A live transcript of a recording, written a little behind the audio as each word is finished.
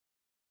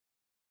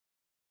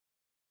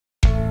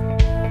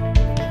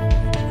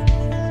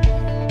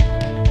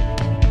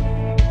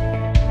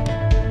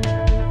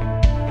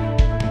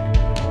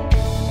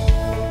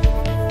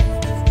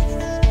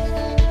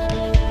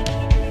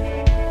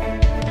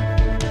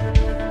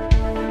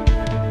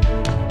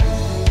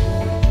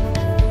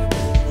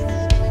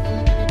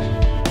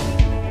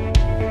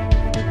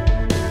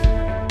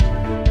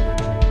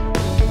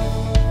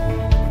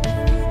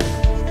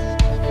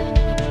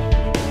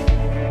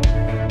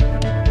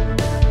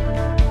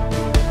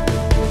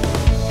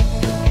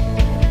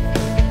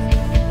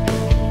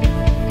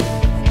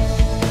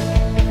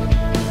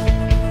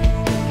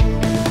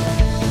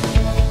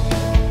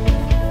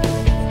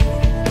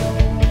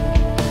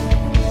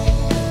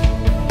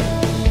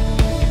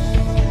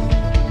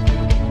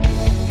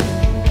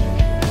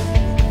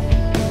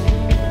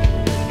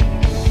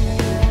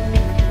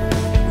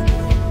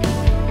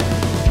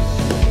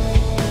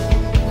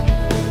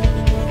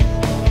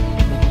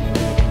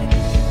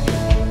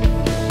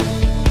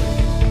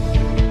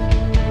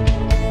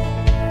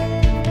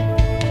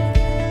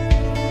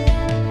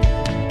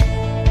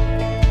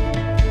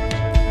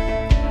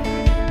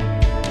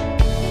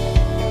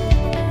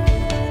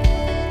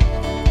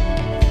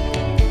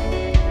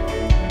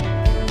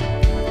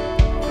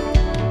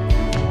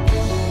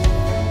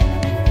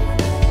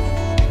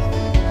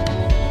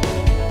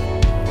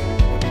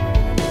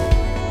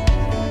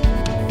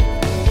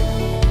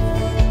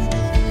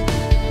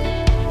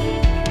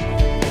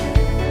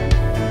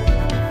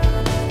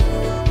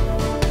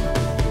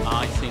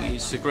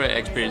it's a great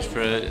experience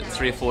for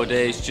 3 or 4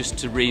 days just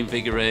to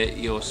reinvigorate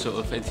your sort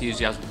of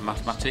enthusiasm for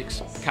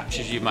mathematics.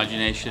 Captures your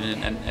imagination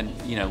and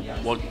you know,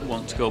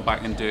 want to go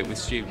back and do it with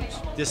students.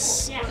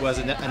 This was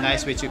a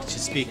nice way to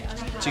speak,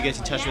 to get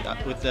in touch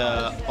with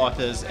the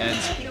authors and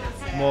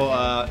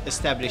more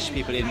established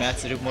people in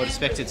maths, more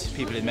respected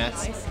people in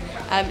maths.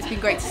 It's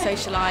been great to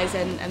socialise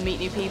and meet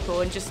new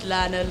people and just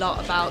learn a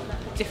lot about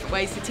different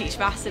ways to teach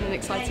maths in an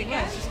exciting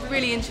way. It's just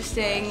really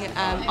interesting,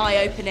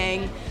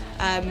 eye-opening,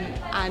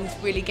 and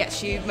really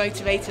gets you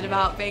motivated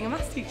about being a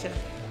maths teacher.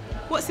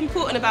 What's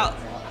important about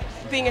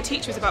being a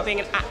teacher is about being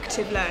an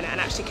active learner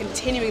and actually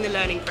continuing the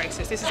learning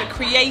process. This is a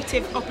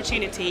creative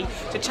opportunity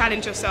to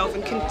challenge yourself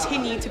and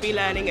continue to be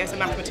learning as a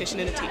mathematician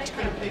and a teacher.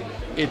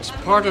 It's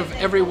part of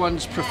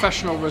everyone's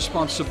professional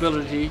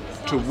responsibility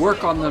to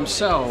work on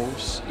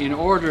themselves in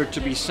order to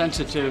be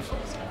sensitive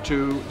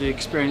to the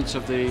experience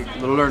of the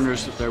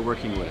learners that they're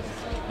working with.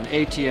 And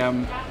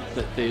ATM,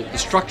 the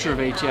structure of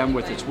ATM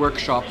with its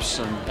workshops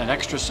and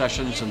extra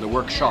sessions and the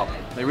workshop,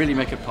 they really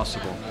make it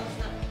possible.